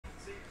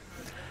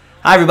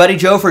Hi everybody,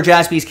 Joe for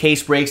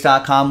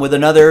JaspysCaseBreaks.com with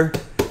another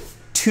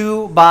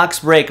 2-box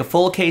break, a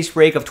full case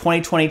break of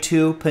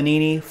 2022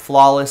 Panini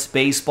Flawless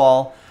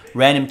Baseball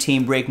random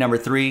team break number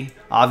 3.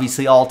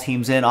 Obviously all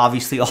teams in,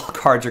 obviously all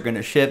cards are going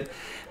to ship.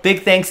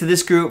 Big thanks to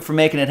this group for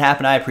making it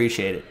happen, I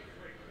appreciate it.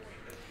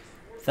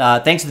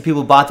 Thanks to the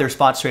people who bought their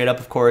spots straight up,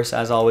 of course,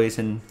 as always,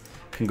 and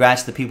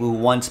congrats to the people who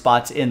won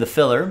spots in the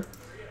filler.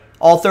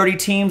 All 30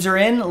 teams are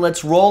in,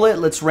 let's roll it,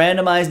 let's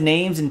randomize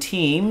names and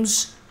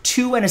teams.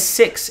 2 and a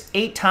 6,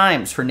 8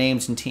 times for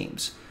names and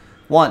teams.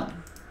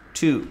 1,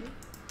 2,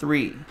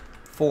 3,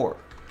 4,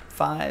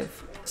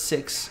 5,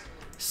 6,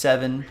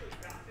 7,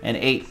 and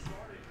 8.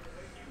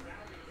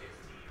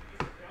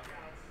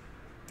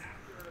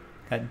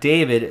 Got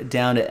David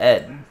down to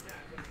Ed.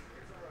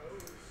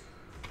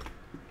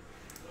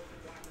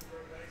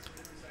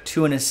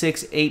 2 and a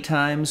 6, 8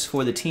 times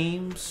for the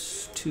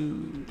teams.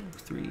 2,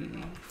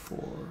 3,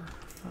 4,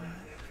 5,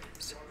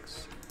 6,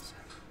 7,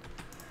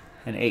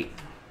 and 8.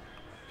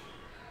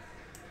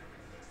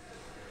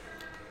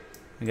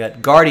 We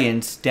got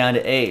Guardians down to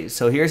A's.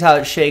 So here's how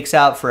it shakes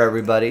out for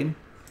everybody.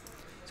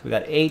 So we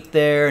got 8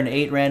 there and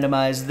 8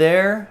 randomized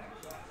there.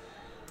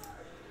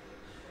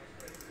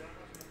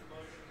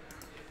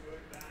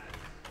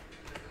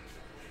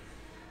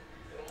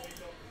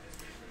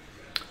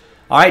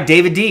 All right,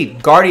 David D,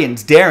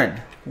 Guardians,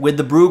 Darren with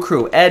the Brew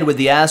Crew, Ed with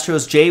the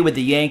Astros, Jay with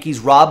the Yankees,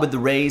 Rob with the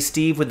Rays,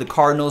 Steve with the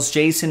Cardinals,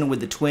 Jason with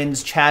the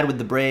Twins, Chad with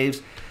the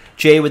Braves,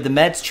 Jay with the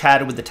Mets,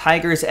 Chad with the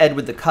Tigers, Ed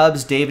with the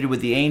Cubs, David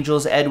with the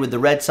Angels, Ed with the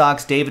Red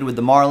Sox, David with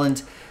the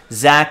Marlins,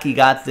 Zach, he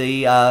got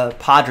the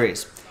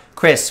Padres,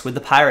 Chris with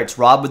the Pirates,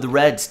 Rob with the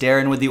Reds,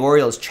 Darren with the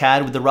Orioles,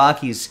 Chad with the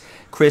Rockies,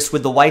 Chris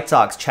with the White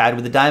Sox, Chad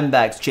with the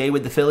Diamondbacks, Jay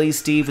with the Phillies,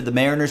 Steve with the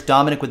Mariners,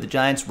 Dominic with the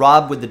Giants,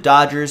 Rob with the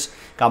Dodgers,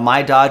 got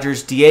my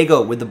Dodgers,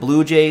 Diego with the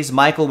Blue Jays,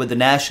 Michael with the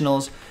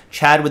Nationals,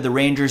 Chad with the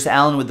Rangers,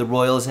 Alan with the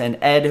Royals, and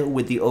Ed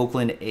with the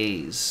Oakland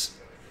A's.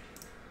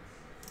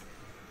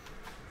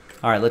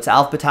 All right, let's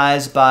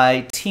alphabetize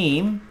by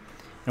team.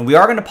 And we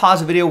are going to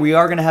pause the video. We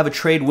are going to have a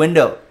trade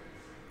window.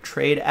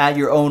 Trade at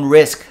your own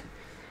risk.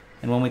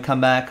 And when we come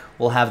back,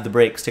 we'll have the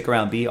break. Stick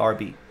around,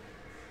 BRB.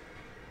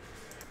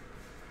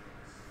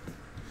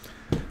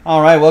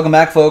 All right, welcome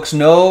back, folks.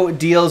 No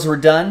deals were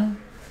done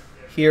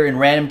here in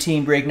random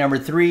team break number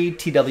 3.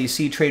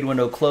 TWC trade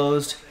window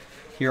closed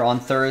here on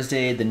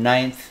Thursday the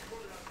 9th.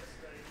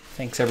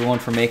 Thanks, everyone,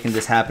 for making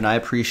this happen. I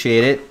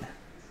appreciate it.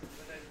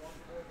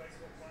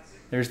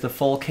 There's the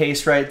full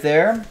case right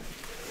there.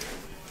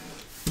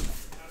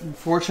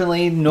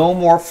 Unfortunately, no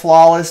more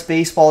Flawless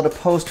Baseball to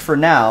post for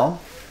now.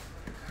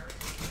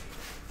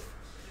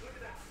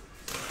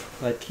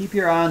 But keep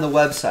your eye on the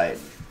website.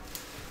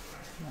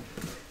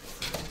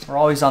 We're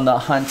always on the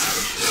hunt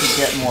to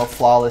get more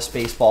Flawless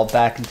Baseball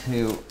back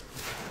onto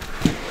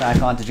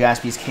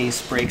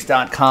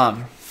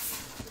JaspysCaseBreaks.com.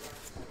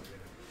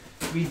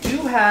 We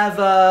do have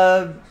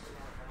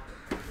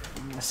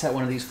I'm going to set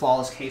one of these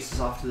Flawless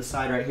cases off to the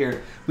side right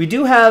here. We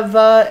do have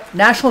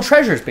National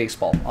Treasures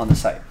Baseball on the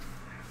site.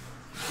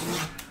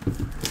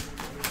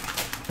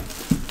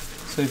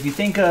 So if you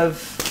think of,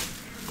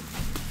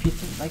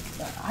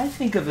 I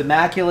think of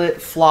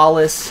Immaculate,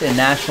 Flawless, and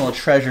National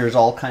Treasures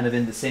all kind of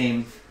in the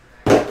same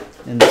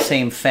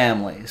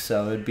family.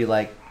 So it'd be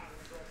like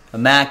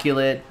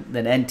Immaculate,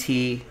 then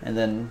NT, and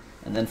then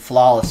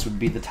Flawless would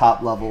be the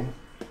top level.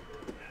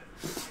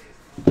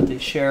 They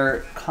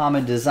share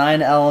common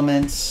design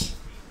elements.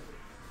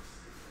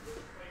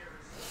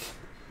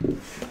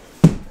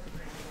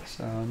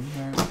 So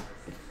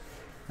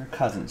they're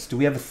cousins. Do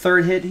we have a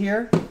third hit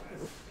here?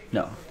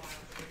 No.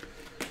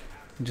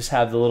 We just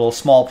have the little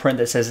small print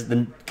that says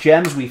the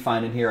gems we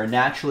find in here are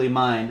naturally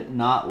mined,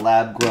 not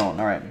lab grown.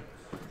 All right.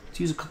 Let's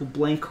use a couple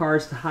blank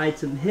cards to hide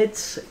some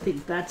hits. I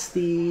think that's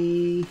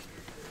the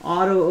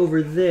auto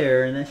over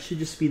there, and that should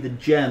just be the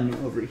gem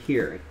over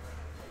here.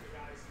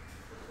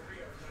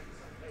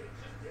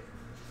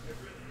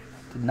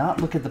 Did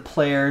not look at the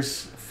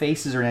players'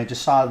 faces or anything. I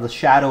just saw the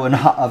shadow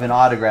of an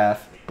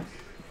autograph.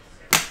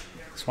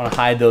 Just want to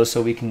hide those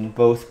so we can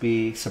both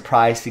be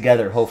surprised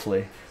together,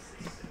 hopefully.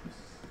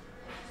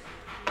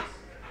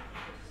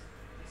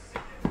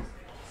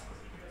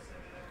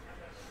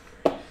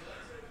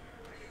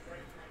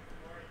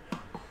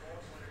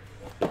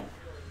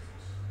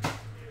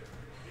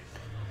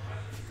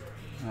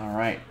 All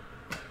right.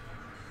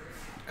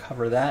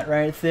 Cover that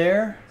right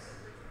there.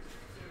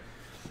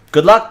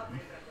 Good luck.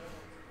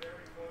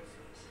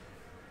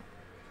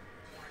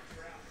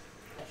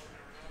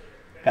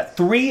 Got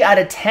 3 out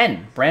of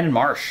 10. Brandon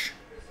Marsh.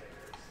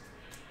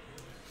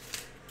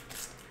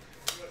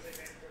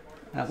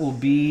 That will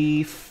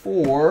be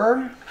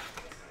for,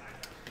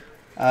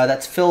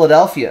 that's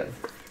Philadelphia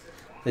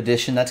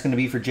edition. That's going to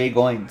be for Jay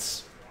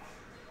Goins.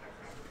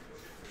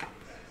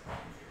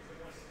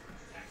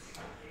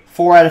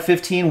 4 out of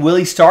 15,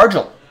 Willie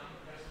Stargell.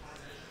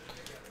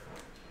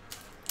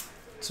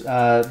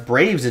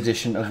 Braves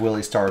edition of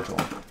Willie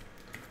Stargell.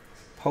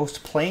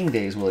 Post-playing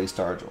days Willie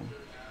Stargell.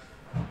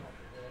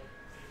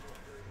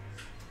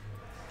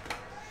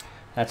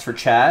 That's for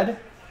Chad.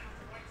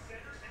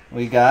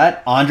 We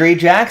got Andre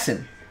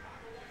Jackson.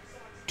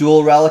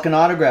 Dual relic and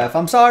autograph.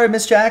 I'm sorry,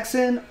 Miss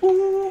Jackson.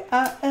 Ooh,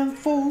 I am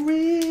for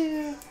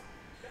real.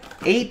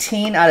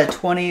 18 out of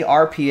 20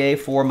 RPA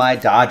for my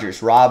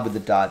Dodgers. Rob with the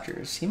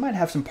Dodgers. He might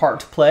have some part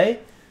to play in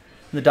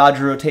the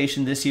Dodger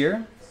rotation this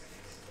year.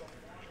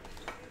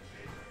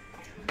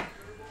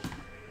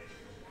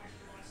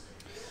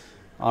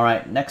 All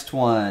right, next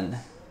one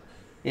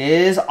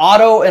is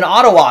auto and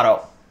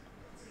auto.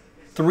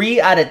 3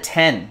 out of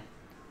 10.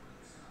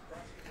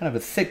 Kind of a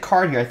thick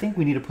card here. I think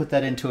we need to put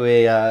that into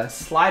a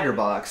slider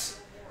box.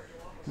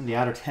 And the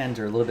outer 10s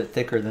are a little bit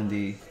thicker than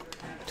the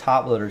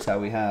top loaders that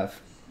we have.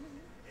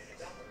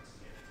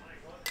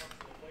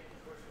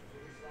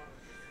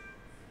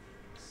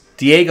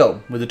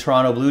 Diego with the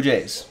Toronto Blue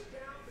Jays.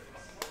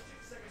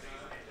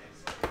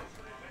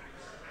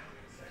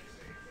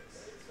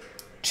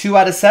 Two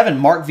out of 7,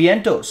 Mark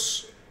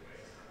Vientos.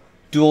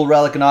 Dual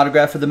relic and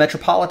autograph for the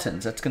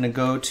Metropolitans. That's going to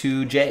go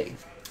to Jay.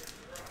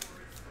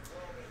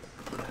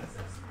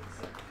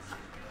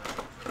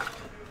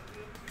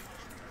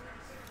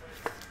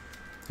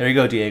 There you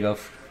go, Diego.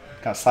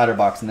 Got a slider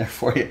box in there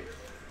for you.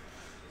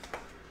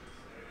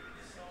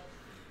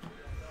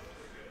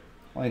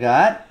 We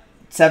got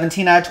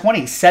 17 out of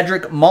 20,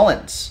 Cedric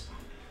Mullins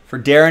for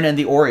Darren and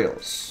the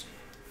Orioles.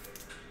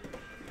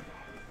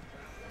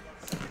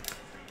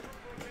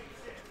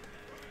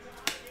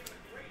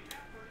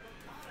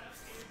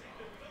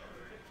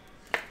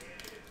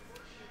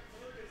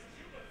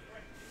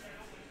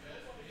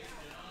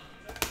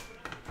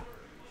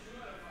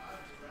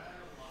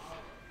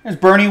 There's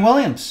Bernie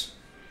Williams.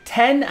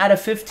 10 out of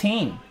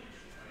 15.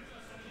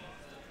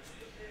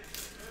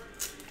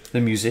 The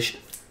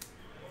musician.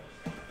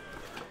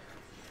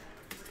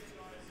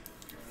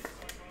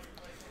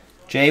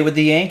 Jay with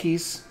the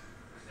Yankees.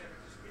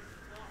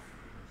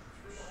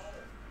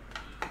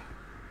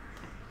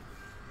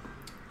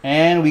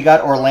 And we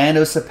got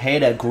Orlando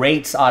Cepeda.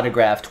 Greats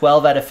autograph.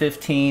 12 out of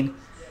 15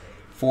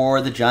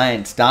 for the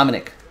Giants.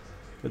 Dominic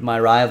with my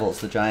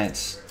rivals, the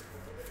Giants.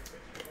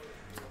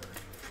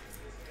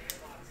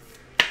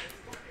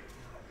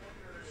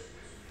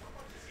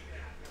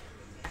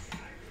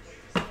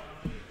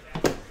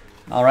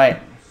 All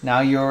right, now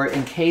your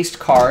encased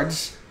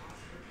cards.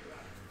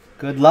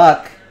 Good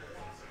luck.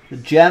 The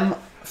gem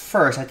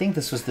first. I think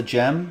this was the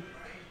gem.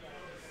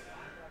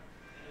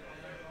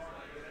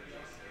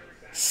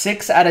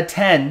 6 out of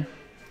 10.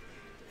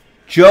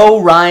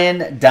 Joe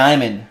Ryan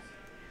Diamond.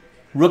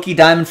 Rookie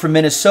diamond from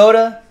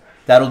Minnesota.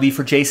 That'll be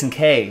for Jason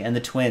K and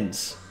the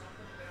Twins.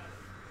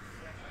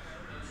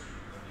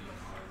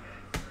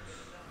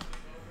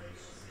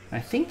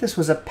 I think this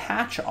was a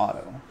patch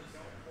auto.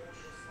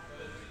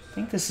 I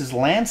think this is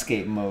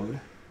landscape mode.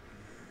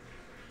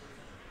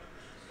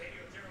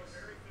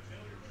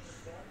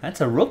 That's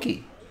a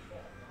rookie.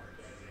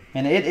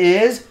 And it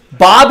is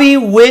Bobby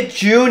Witt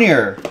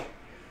Jr.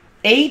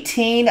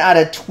 18 out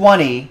of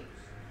 20.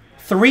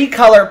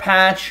 3-color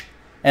patch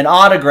and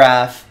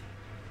autograph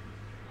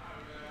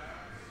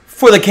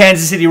for the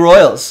Kansas City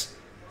Royals.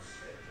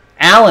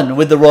 Allen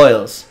with the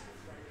Royals.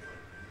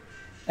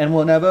 And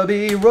we'll never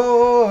be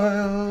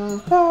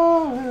Royals.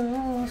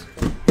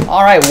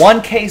 All right,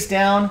 one case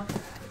down,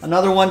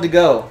 another one to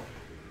go.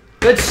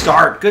 Good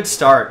start, good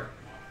start.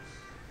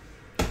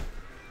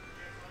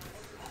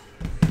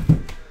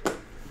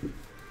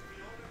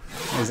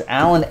 As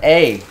Alan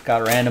A.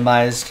 got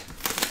randomized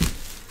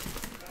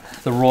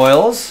the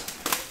Royals.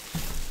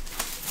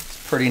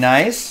 It's pretty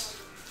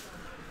nice.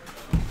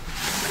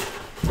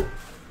 All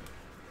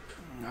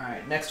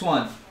right, next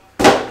one.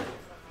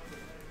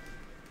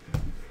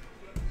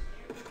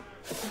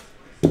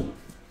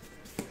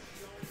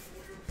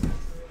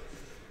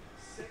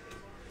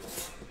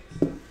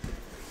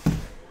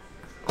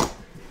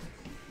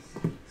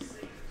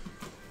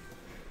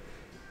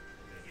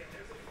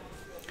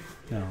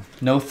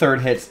 No third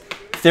hits.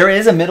 If there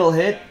is a middle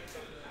hit,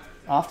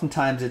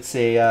 oftentimes it's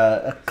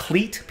a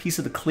cleat, piece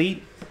of the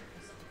cleat,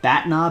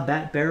 bat knob,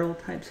 bat barrel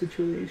type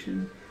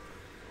situation.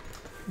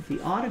 If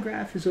the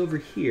autograph is over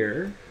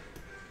here,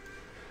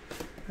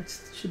 that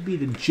should be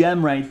the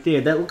gem right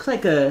there. That looks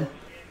like a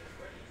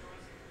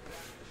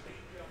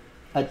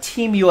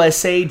Team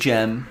USA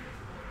gem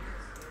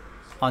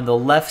on the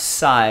left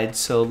side.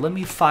 So let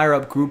me fire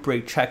up group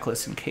break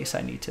checklist in case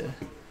I need to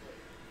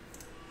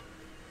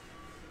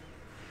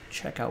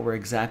check out where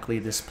exactly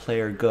this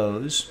player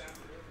goes.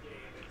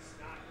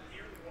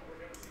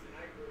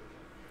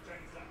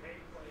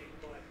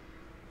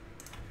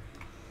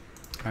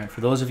 All right,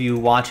 for those of you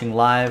watching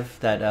live,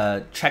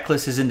 that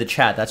checklist is in the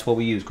chat. That's what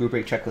we use,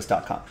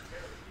 groupbreakchecklist.com.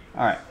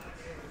 All right.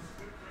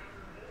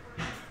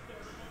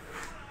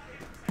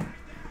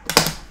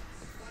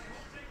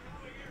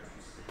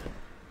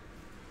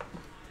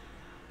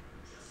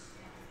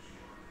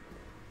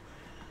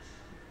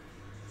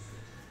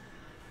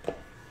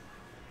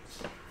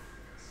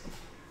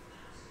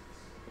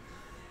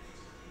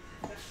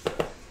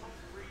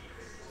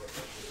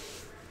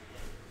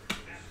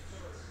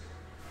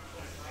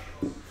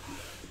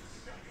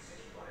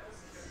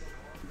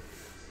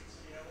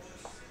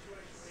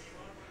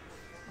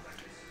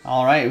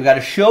 All right, we got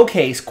a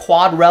showcase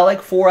quad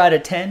relic, 4 out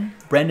of 10,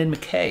 Brendan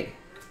McKay.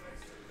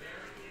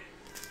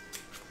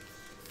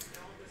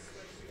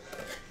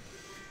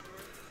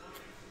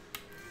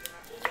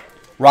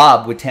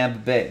 Rob with Tampa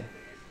Bay.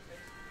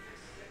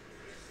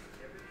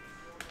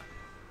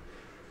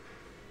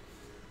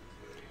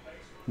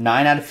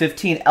 Nine out of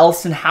 15,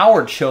 Elson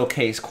Howard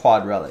showcase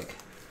quad relic.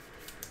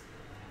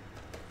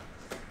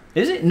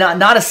 Is it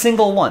not a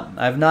single one?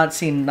 I've not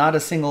seen not a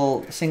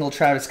single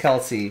Travis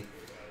Kelce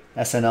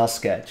SNL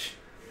sketch.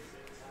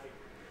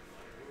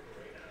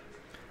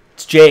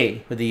 It's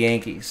Jay with the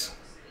Yankees.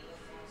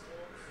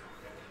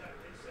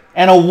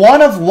 And a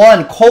 1 of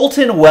 1,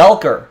 Colton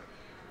Welker.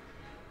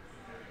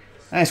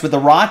 Nice, with the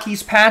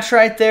Rockies patch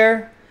right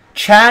there.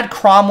 Chad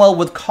Cromwell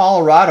with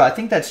Colorado. I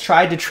think that's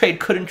tried to trade,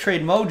 couldn't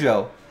trade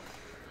mojo.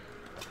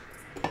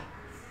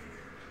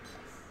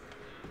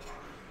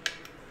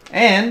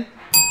 And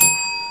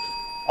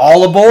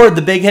all aboard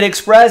the Big Hit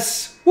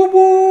Express. Woo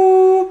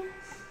woo!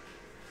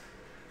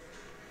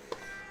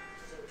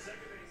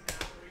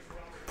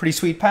 Pretty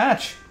sweet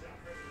patch.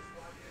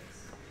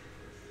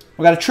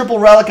 We got a triple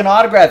relic and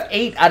autograph,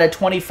 8 out of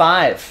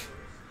 25.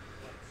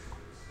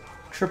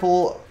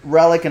 Triple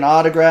relic and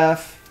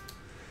autograph.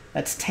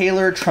 That's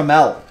Taylor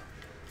Trammell.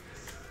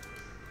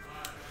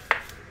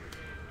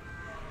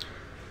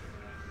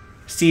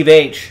 Steve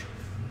H.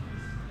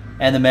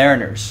 And the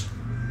Mariners.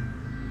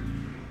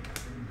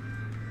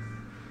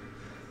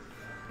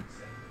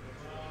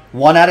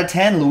 One out of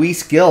 10,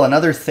 Luis Gil,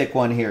 another thick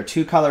one here.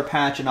 2-color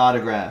patch and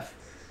autograph.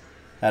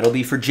 That'll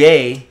be for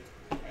Jay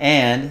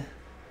and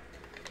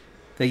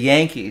the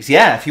Yankees.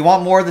 Yeah, if you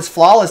want more of this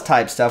flawless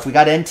type stuff, we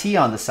got NT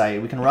on the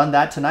site. We can run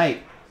that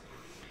tonight.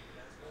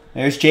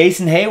 There's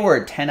Jason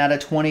Hayward, 10 out of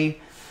 20.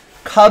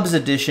 Cubs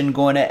edition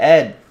going to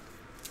Ed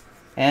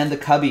and the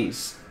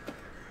Cubbies.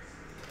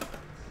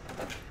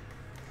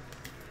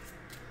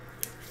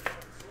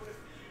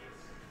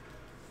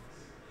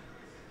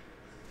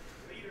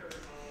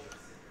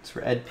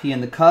 For Ed P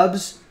and the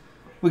Cubs.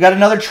 We got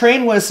another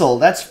train whistle.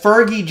 That's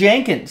Fergie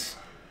Jenkins.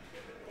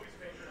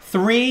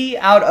 3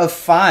 out of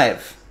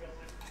 5.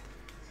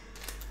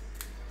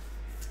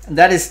 And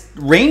that is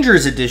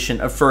Rangers edition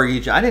of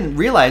Fergie. I didn't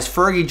realize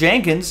Fergie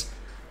Jenkins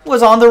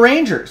was on the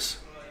Rangers.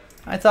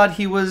 I thought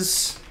he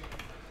was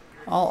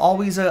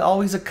always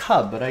a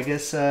Cub, but I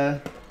guess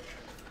I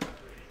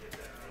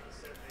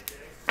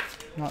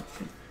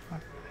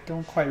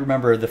don't quite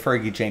remember the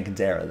Fergie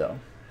Jenkins era though.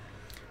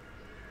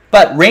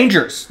 But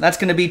Rangers, that's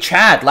going to be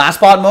Chad. Last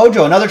spot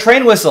mojo, another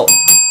train whistle.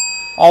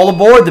 All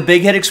aboard the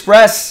Big Hit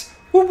Express.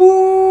 Woo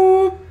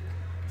woo!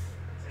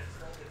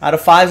 Out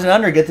of 5s and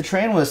under, get the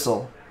train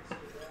whistle.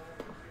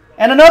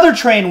 And another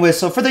train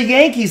whistle for the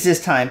Yankees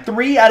this time.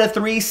 3 out of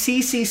 3,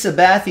 CC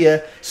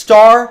Sabathia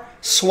Star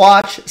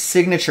Swatch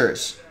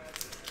Signatures.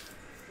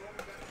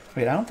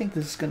 Wait, I don't think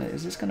this is going to...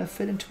 Is this going to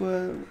fit into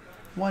a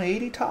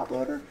 180 top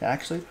loader? It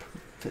actually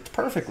fits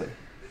perfectly.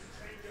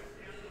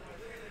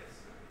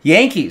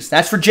 Yankees,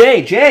 that's for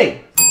Jay.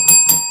 Jay.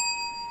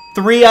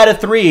 3 out of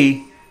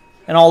 3.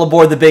 And all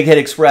aboard the Big Hit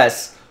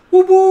Express.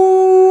 Woo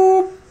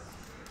woo!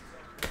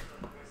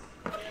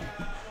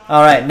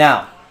 All right,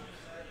 now.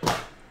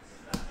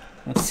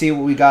 Let's see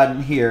what we got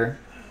in here.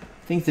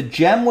 I think the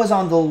gem was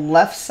on the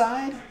left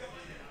side.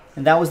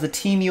 And that was the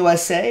Team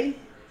USA.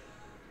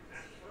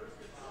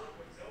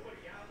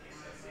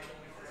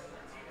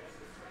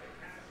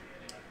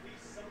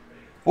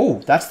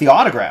 Oh, that's the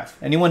autograph.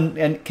 Can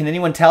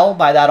anyone tell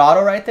by that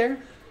auto right there?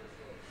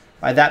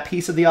 By that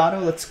piece of the auto?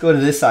 Let's go to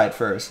this side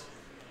first.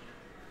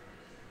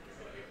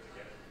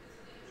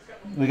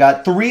 We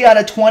got 3 out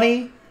of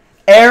 20.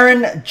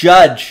 Aaron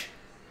Judge.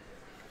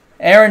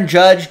 Aaron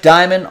Judge,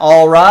 diamond,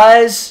 all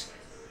rise.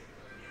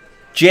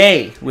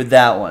 Jay with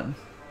that one.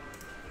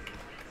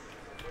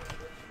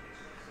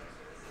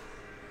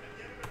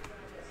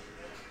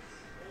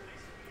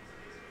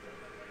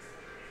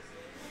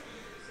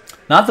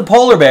 Not the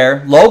polar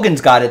bear.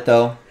 Logan's got it,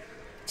 though.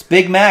 It's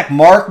Big Mac.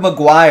 Mark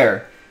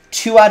McGuire.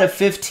 2 out of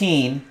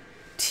 15.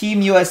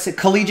 Team USA,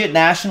 Collegiate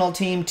National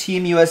Team,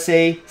 Team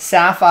USA,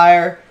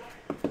 Sapphire,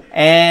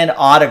 and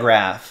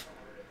autograph.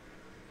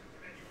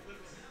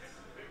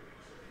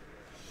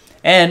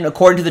 And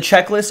according to the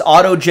checklist,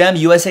 Auto Gem,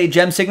 USA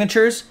Gem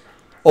Signatures,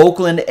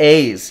 Oakland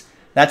A's.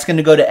 That's going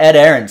to go to Ed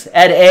Aarons.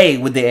 Ed A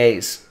with the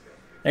A's.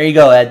 There you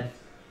go, Ed.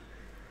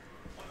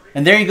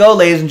 And there you go,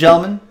 ladies and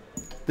gentlemen.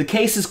 The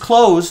case is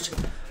closed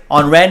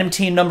on random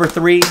team number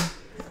 3.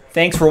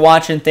 Thanks for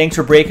watching. Thanks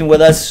for breaking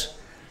with us.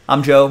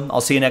 I'm Joe.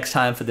 I'll see you next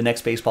time for the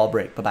next baseball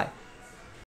break. Bye-bye.